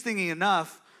 Interestingly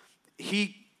enough,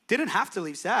 he didn't have to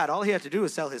leave sad. All he had to do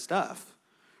was sell his stuff,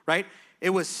 right? It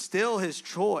was still his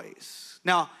choice.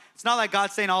 Now, it's not like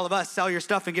God's saying all of us, sell your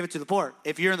stuff and give it to the poor.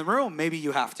 If you're in the room, maybe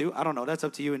you have to. I don't know. That's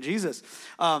up to you and Jesus.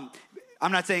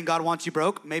 I'm not saying God wants you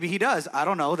broke. Maybe he does. I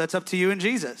don't know. That's up to you and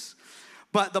Jesus.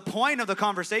 But the point of the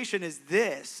conversation is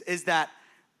that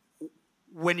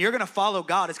when you're going to follow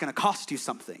God, it's going to cost you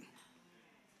something.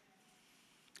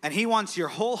 And he wants your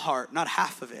whole heart, not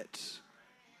half of it.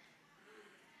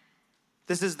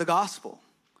 This is the gospel.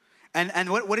 And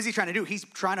what is he trying to do? He's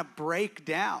trying to break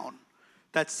down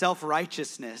that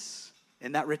self-righteousness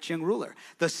in that rich young ruler.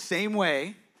 The same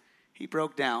way he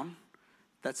broke down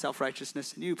that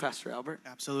self-righteousness in you, Pastor Albert.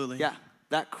 Absolutely. Yeah,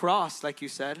 that cross, like you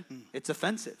said, it's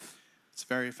offensive. It's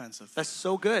very offensive. That's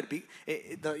so good.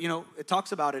 It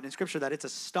talks about it in Scripture that it's a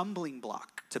stumbling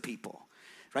block to people,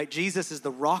 right? Jesus is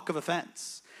the rock of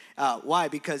offense. Why?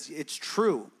 Because it's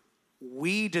true.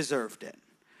 We deserved it,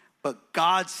 but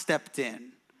God stepped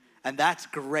in, and that's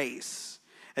grace,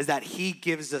 is that he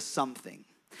gives us something.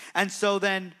 And so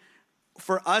then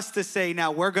for us to say,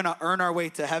 now we're going to earn our way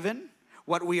to heaven,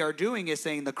 what we are doing is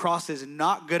saying the cross is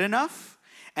not good enough,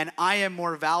 and I am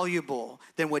more valuable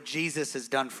than what Jesus has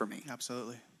done for me.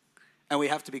 Absolutely. And we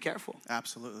have to be careful.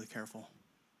 Absolutely careful.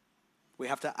 We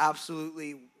have to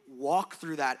absolutely walk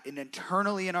through that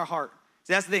internally in our heart.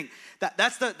 See, that's the thing.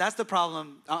 That's the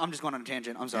problem. I'm just going on a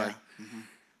tangent. I'm sorry. Yeah. Mm-hmm.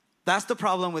 That's the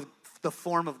problem with the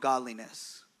form of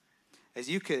godliness. Is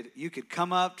you could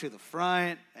come up to the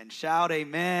front and shout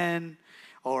amen,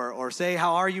 or say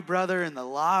how are you, brother, in the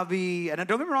lobby. And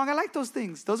don't get me wrong, I like those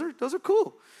things. Those are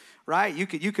cool, right? You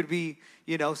could be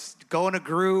go in a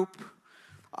group,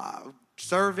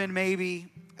 serving maybe.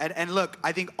 And look,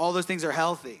 I think all those things are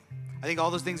healthy. I think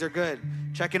all those things are good.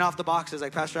 Checking off the boxes,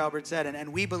 like Pastor Albert said.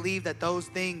 And we believe that those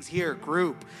things here,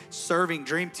 group, serving,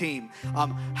 dream team,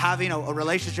 having a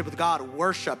relationship with God,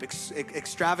 worship,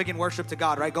 extravagant worship to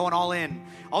God, right? Going all in.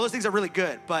 All those things are really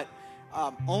good. But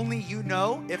only you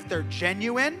know if they're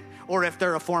genuine or if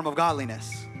they're a form of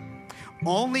godliness.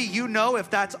 Only you know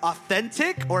if that's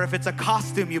authentic or if it's a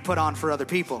costume you put on for other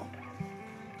people.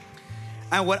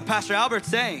 And what Pastor Albert's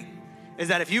saying is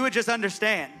that if you would just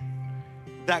understand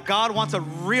that God wants a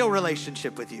real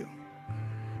relationship with you.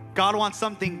 God wants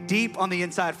something deep on the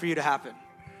inside for you to happen.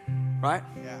 Right?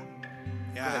 Yeah,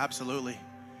 absolutely.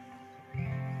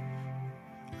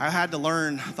 I had to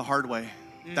learn the hard way.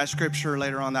 That scripture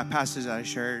later on, that passage that I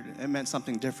shared, it meant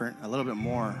something different, a little bit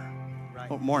more,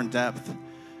 more in depth.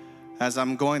 As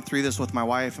I'm going through this with my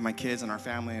wife and my kids and our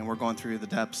family, and we're going through the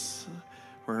depths,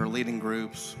 we're leading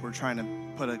groups, we're trying to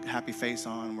put a happy face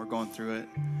on, we're going through it.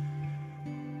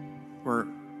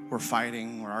 We're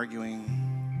fighting, we're arguing,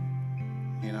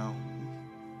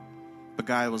 But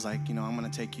God was like, I'm going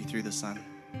to take you through this, son.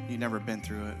 You've never been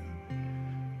through it.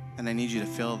 And I need you to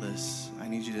feel this. I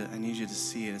need you to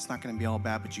see it. It's not going to be all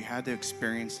bad, but you had to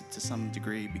experience it to some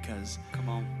degree because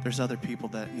there's other people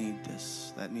that need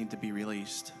this, that need to be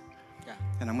released. Yeah.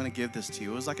 And I'm going to give this to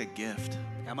you. It was like a gift.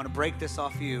 I'm going to break this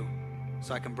off you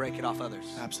so I can break it off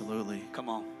others. Absolutely. Come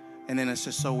on. And then it's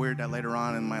just so weird that later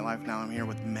on in my life now I'm here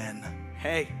with men.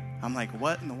 Hey. I'm like,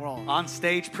 what in the world? On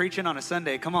stage preaching on a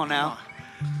Sunday. Come on now.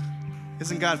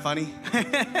 Isn't God funny?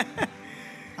 I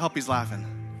hope he's laughing.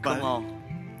 But come on.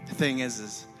 The thing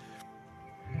is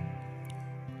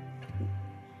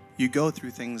you go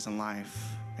through things in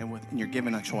life and you're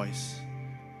given a choice.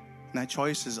 And that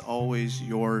choice is always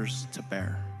yours to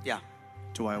bear. Yeah.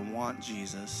 Do I want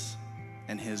Jesus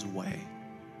and his way?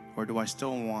 Or do I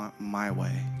still want my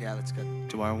way? Yeah, that's good.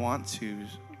 Do I want to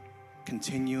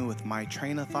continue with my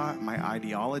train of thought, my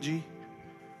ideology?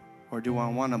 Or do I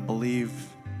want to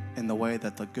believe in the way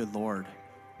that the good Lord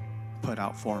put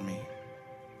out for me?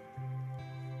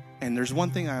 And there's one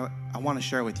thing I want to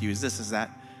share with you is that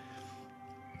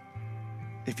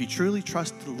if you truly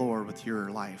trust the Lord with your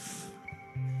life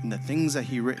and the things that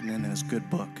he written in his good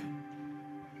book,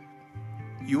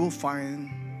 you will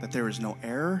find that there is no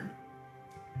error,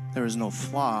 there is no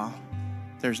flaw,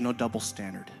 there's no double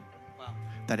standard. Wow.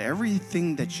 That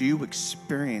everything that you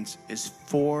experience is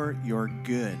for your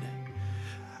good.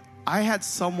 I had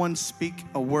someone speak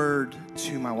a word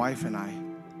to my wife and I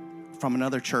from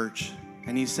another church,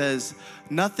 and he says,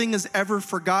 nothing is ever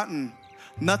forgotten.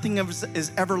 Nothing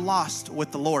is ever lost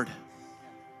with the Lord.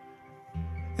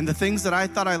 And the things that I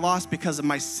thought I lost because of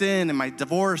my sin and my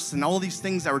divorce and all these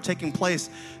things that were taking place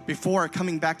before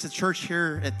coming back to church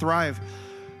here at Thrive,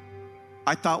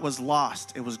 I thought was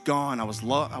lost. It was gone. I was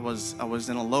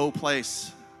in a low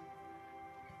place.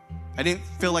 I didn't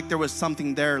feel like there was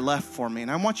something there left for me. And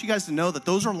I want you guys to know that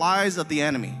those are lies of the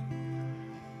enemy.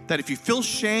 That if you feel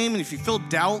shame and if you feel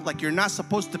doubt, like you're not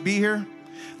supposed to be here,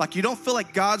 like you don't feel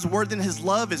like God's worthy in his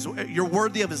love, you're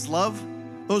worthy of his love,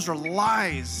 those are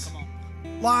lies.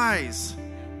 Lies.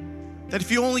 That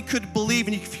if you only could believe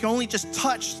and if you only just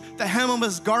touched the hem of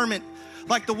his garment,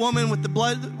 like the woman with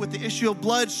the issue of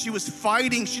blood, she was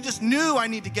fighting. She just knew, I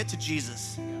need to get to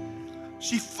Jesus.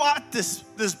 She fought this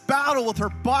battle with her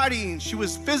body and she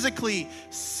was physically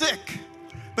sick.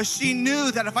 But she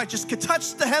knew that if I just could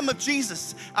touch the hem of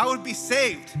Jesus, I would be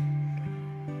saved.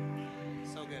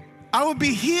 So good. I would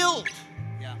be healed.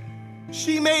 Yeah.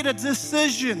 She made a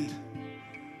decision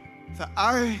that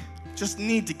I just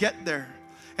need to get there.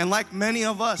 And like many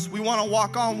of us, we want to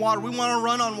walk on water. We want to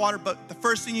run on water. But the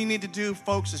first thing you need to do,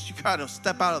 folks, is you got to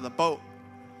step out of the boat.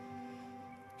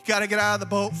 You got to get out of the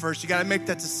boat first. You got to make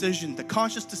that decision, the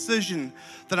conscious decision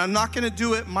that I'm not going to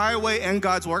do it my way and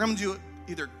God's way. I'm going to do it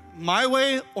either my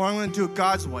way or I'm going to do it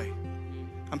God's way.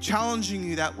 I'm challenging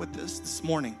you that with this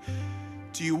morning.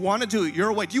 Do you want to do it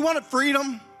your way? Do you want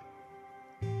freedom?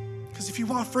 Because if you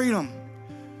want freedom,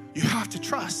 you have to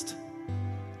trust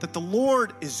that the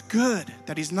Lord is good,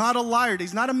 that he's not a liar, that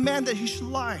he's not a man that he should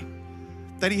lie,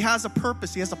 that he has a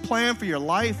purpose, he has a plan for your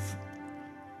life.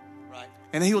 Right.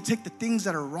 And then he will take the things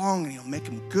that are wrong and he'll make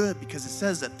them good, because it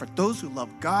says that for those who love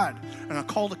God and are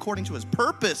called according to his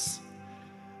purpose,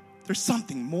 there's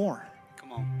something more.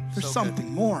 Come on. There's so something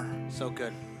good. more So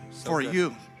good. So for good.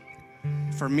 you.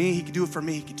 For me, he can do it for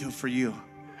me, he can do it for you.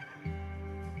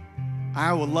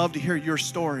 I would love to hear your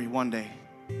story one day.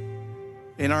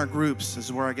 In our groups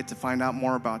is where I get to find out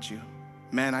more about you.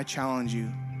 Man, I challenge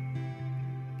you.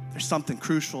 There's something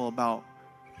crucial about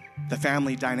the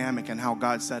family dynamic and how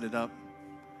God set it up.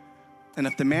 And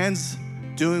if the man's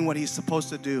doing what he's supposed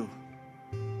to do,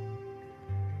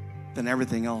 then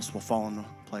everything else will fall into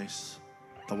place.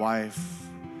 The wife,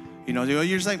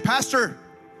 you're saying, Pastor,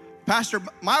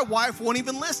 my wife won't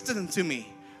even listen to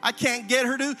me. I can't get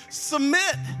her to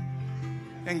submit.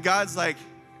 And God's like,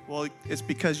 well, it's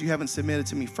because you haven't submitted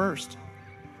to me first.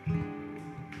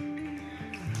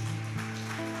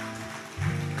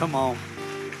 Come on.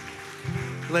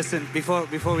 Listen,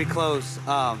 before we close,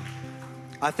 I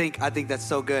think that's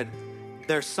so good.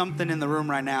 There's something in the room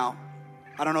right now.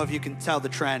 I don't know if you can tell the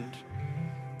trend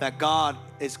that God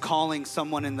is calling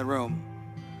someone in the room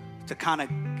to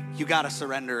you got to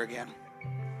surrender again.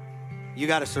 You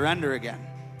got to surrender again.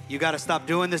 You got to stop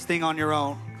doing this thing on your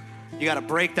own. You got to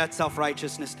break that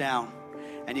self-righteousness down,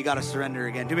 and you got to surrender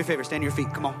again. Do me a favor, stand on your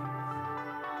feet. Come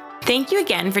on. Thank you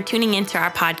again for tuning into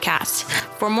our podcast.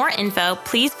 For more info,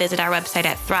 please visit our website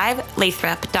at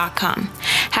thrivelathrop.com.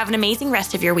 Have an amazing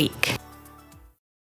rest of your week.